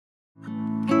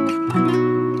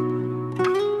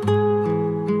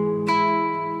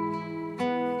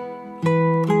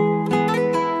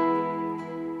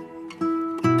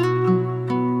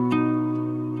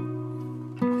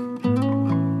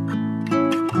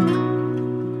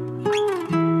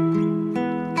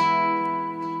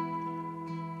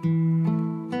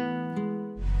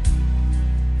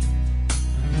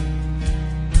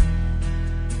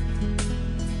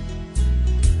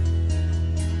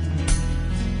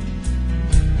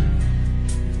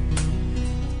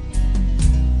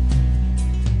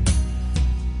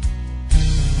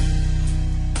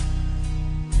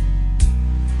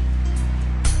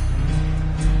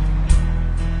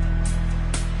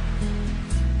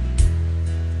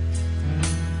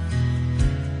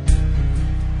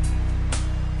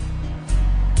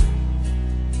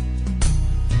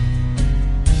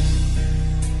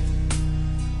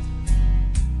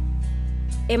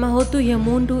Emahotu ia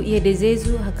mundo ia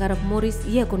desejo hakarap Moris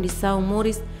ia condição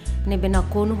Moris nebe na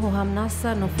kono ho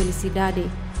hamnasa no felicidade.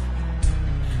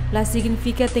 La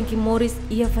significa tem que Moris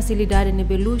ia facilidade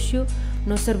nebe luxo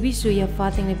no serviço ia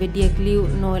fatem nebe dia clio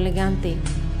no elegante.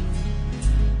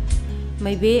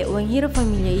 Mas be wanhira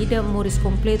família ida Moris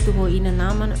completo ho ina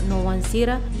naman no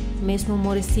wansira mesmo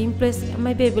Moris simples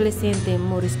mas be belecente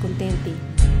Moris contente.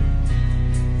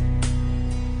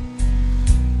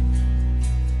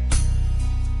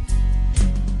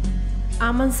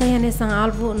 Aman saya nesang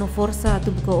alvo no força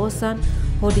atu buka osan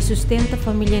ho di sustenta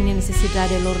família ni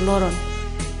necessidade lor-loron.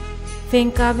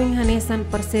 Fen cabem hanesan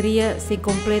parceria se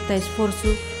completa esforço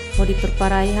ho di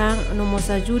preparaihan no mos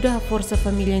ajuda a força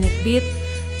família nekbit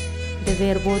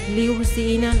dever bot liu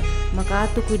husi inan maka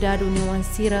atu cuidado ni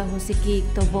wansira husi ki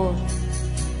tobo.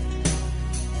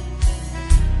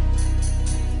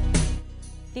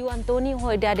 Tio Antoni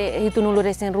ho idade hitunulu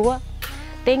resen rua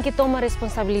tem que tomar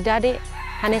responsabilidade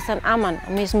hanesan aman,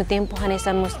 ao mesmo tempo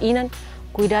hanesan mos inan,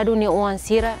 cuidado ni uang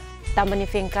sira, tambah ni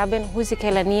fengkaben, husi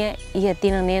kelania ia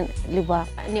tina nen liba.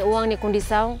 Ni uang ni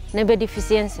condição, nebe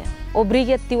deficiência.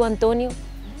 Obriga tio Antônio,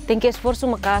 tem que esforço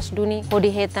makas duni,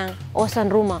 hodi hetang, osan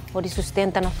rumah, hodi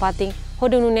sustenta na fating,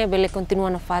 hodi nune bele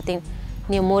continua na fating,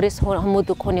 ni Moris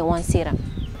Hamutuk ho ni uang sira.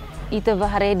 Ita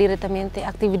bahare diretamente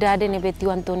atividade nebe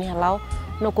tio Antônio halau,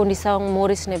 no condição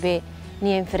Moris nebe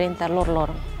ni enfrenta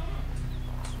lor-lor.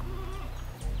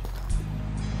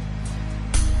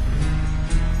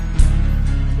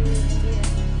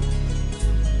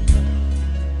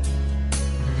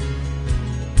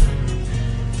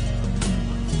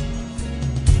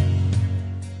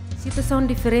 Situação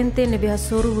diferente nebe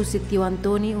hasoro husi tio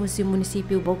Antoni husi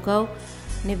município Bocau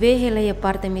nebe hela ia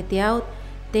parte meteaut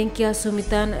tem que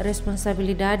assumitan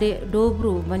responsabilidade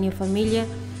dobro banha família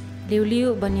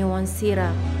liu banha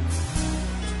wansira.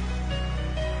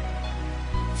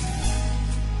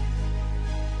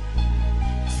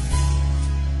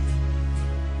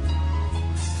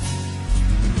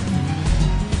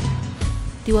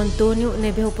 Tio Antônio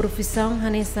nebe ho profissão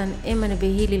hanesan ema nebe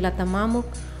hili latamamuk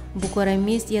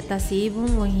Bukoremis ia tasi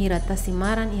ibung wanghira tasi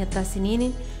maran ia tasi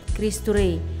ninin Cristo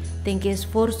Rei tem que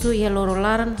esforço ia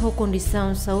lorolaran ho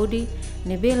condição saúde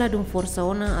nebela dum força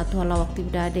ona atu halau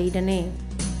atividade idane.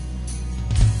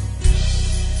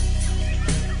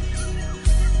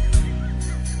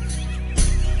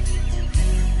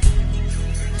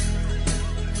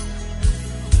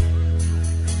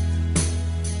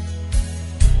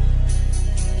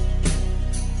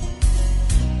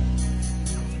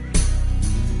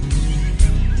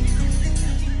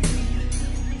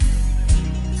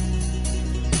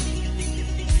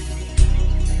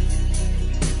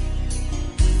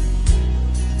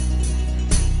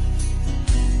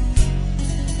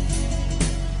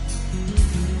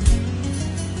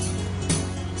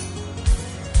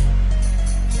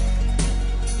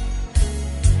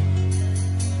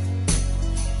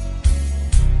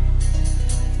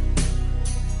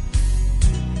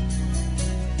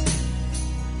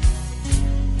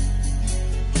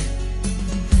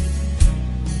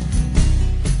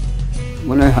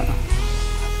 Mulai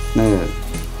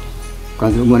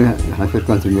kantor mulai hampir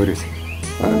kantor Moris.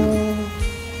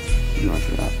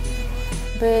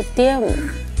 Betia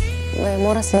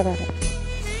Moras era.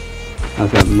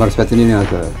 Asa Moris patini ni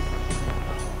asa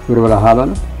berbala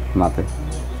halan mate.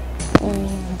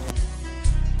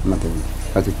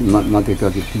 Mate itu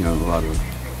di tinggal walon.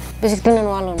 Besok tinggal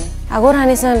walon. Agora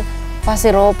hanesan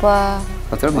pase roupa.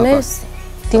 Nes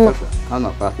timur.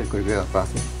 Ana pase kurga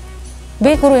pase.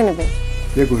 Be kuru ini be.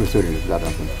 Dia guru suri datang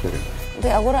suri.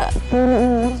 Be agora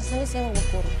sini saya mau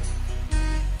kuru.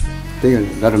 Tinggal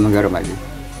dalam negara lagi.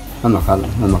 Anak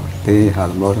teh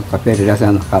hal mau kafe di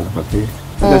rasa anak kafe.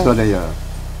 Ada soalnya ya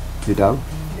tidak.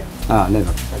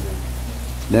 Lewat.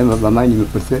 Lembra mamãe me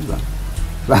perceba.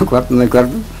 Lá quarto no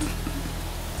quarto.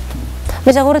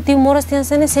 Mas agora tio moras tem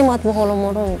cena sem mat moholo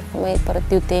moron, mai para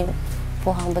tio tem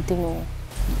pohang batimo.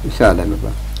 Inshallah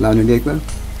lembra. Lá no dia que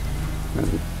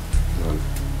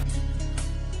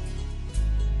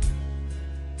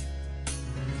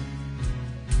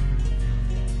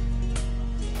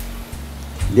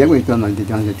dia gue itu nanti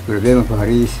jangan problem apa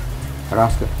haris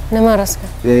raska. Nama raska.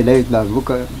 Dia lagi lah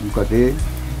buka deh.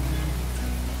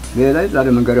 Dia lagi lah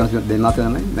menggarang sudah mata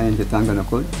namanya, main di tangga nak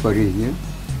kau harisnya.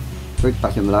 Kau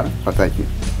pasti melar patah itu.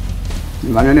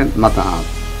 Mana ni mata apa?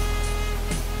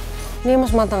 Ni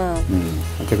mas mata apa?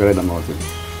 Nanti kalau dah mau tu.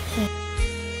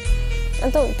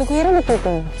 Atau tu kira betul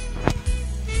tu?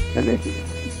 Jadi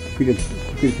kita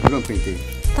belum penting.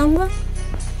 Tambah?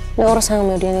 Ni orang sangat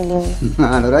mau dia ni lima.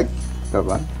 Ada lagi.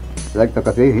 Taban, lagi tak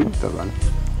kasih taban.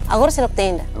 Agora serap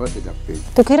tenda. Agora tidak kasih.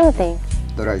 Tu kira tem?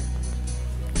 Dorai.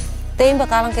 Tem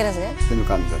bakalan kira saja? Tem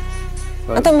kantor.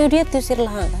 Atau mau dia tu sir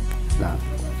lah kan? Nah,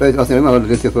 saya asal memang ada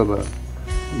resep apa?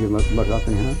 Dia masak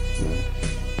ni ha.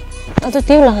 Atau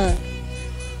tiu lah.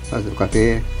 Asal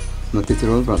kasih nanti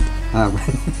terus pronto. Ha.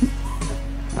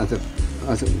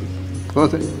 Asal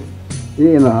kau tu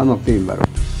ini lah anak tim baru.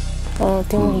 Oh,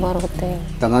 tim baru tem.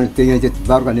 Tangan tim yang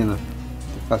baru kan ini.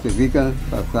 Pasti weekend,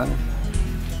 pasar.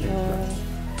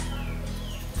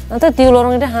 Atau tiu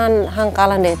lorong itu han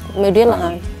kalan deh, media lah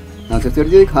han. Nanti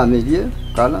terjadi kami dia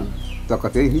kalan, tak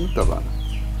kasih ini tak apa.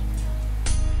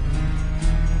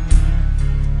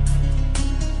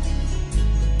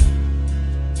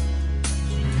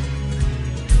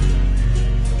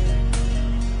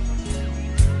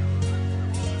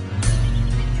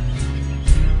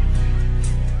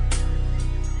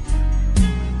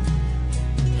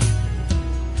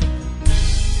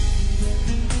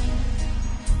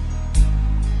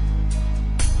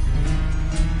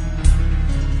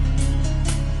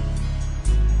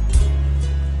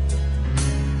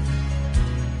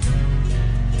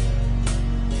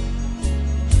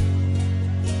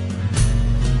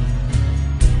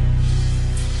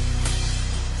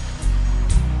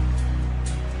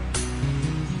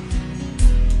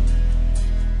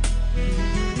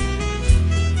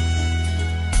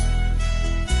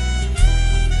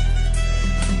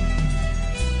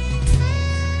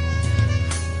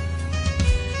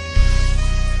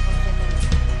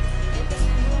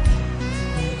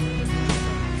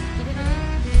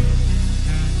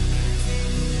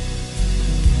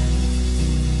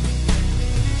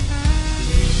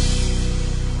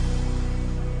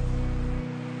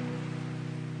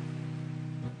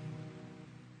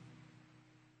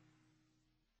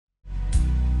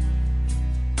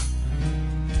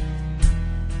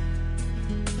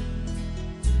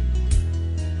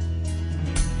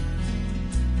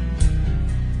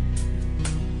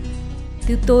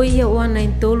 Tutoi ia wana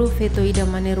in tolu feto ida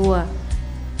manerua.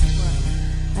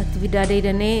 Atividade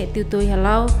ida ne tutoi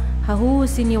halau hahu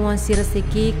sini wan sira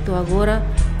sekik tu agora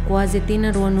quase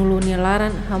tina rua nulu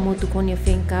laran Hamutuk konia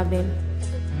fen kabel.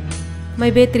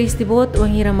 Mai be triste bot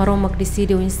wan hira maromak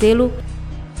decide o inselu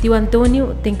tio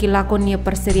Antonio tem que lakon nia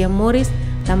parceria Morris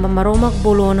tamba maromak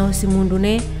bolona o simundu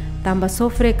ne tamba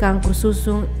sofre cancro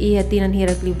susung ia tinan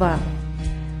hira kliba.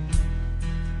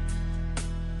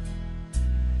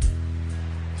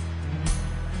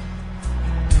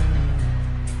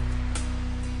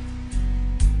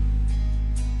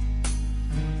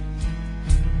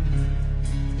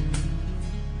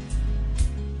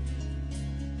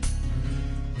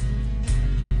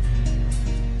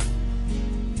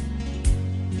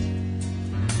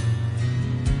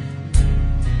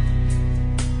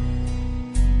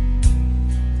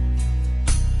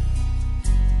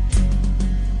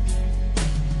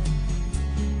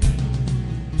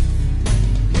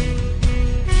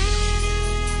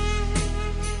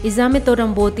 Exame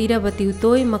toram botira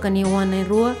batiutoi makaniwana em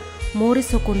rua mori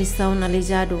so condição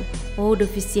aleijado ou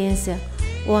deficiência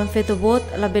ou anfeto bot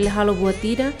la bele halo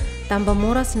buatida tamba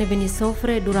moras ne beni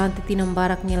sofre durante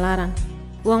tinambarak nyelaran.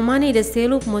 Uang mani de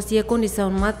seluk mosia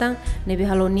condição matang ne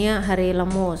behalonia harela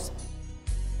mos.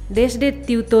 Desde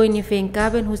tiutoi ni fen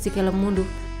caben husikela mundo.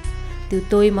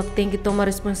 Tiutoi mak tem que tomar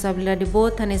responsabilidade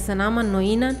bot nessa nama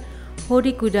noinan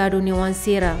hodi cuidado ni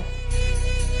wansira.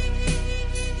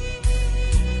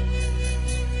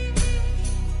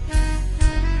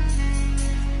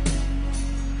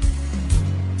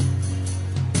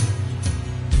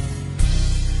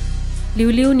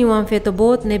 Liu ni wan feto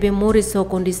bot nebe mori so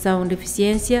condição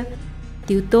deficiência,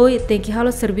 tiutoi tem que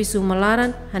halo serviço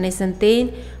malaran, hanesan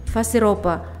tein, fase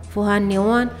roupa, fohan ni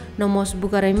wan, no mos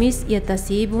bukaremis ia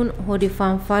tasibun, hodi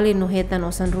fan fali no hetan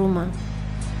osan rumah.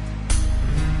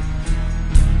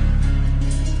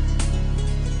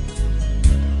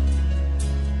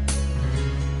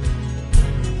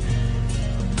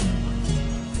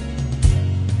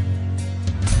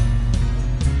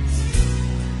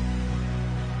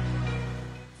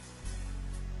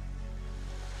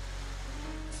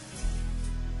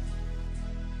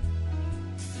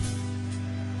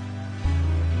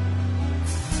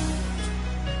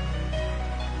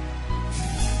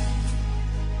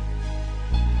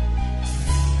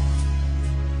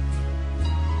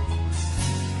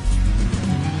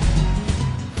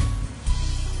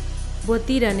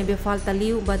 Botida nebe falta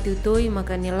liu batiu toi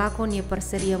maka ne lako ne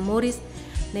parceria Moris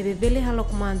nebe bele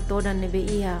halokman toda nebe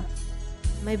iha.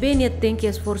 Mai bene tenki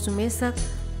esforço mesak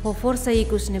po força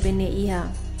ikus nebe ne iha.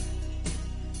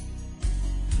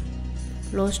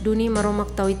 Los duni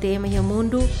maromak tau ite ema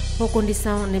mundu ho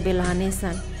kondisau nebe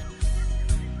lahanesan.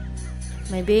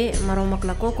 Mai be maromak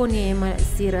la koko ni ema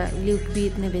sira liuk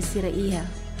bit nebe sira iha.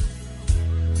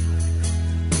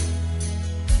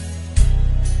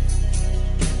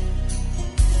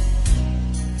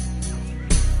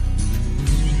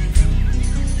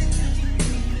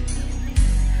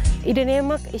 Ida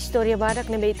nemak historia badak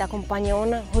nebe ita acompanha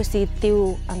ona hosi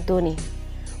tiu Antoni.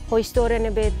 Ho historia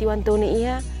nebe tiu Antoni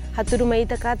iha hatudu mai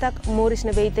ita katak Moris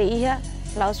nebe ita iha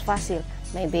laos fasil.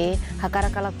 Mai be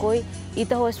hakara kalakoi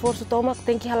ita ho esforço tomak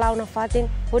tenki halau na fatin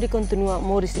ho di continua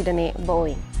Moris ida ne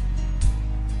baoin.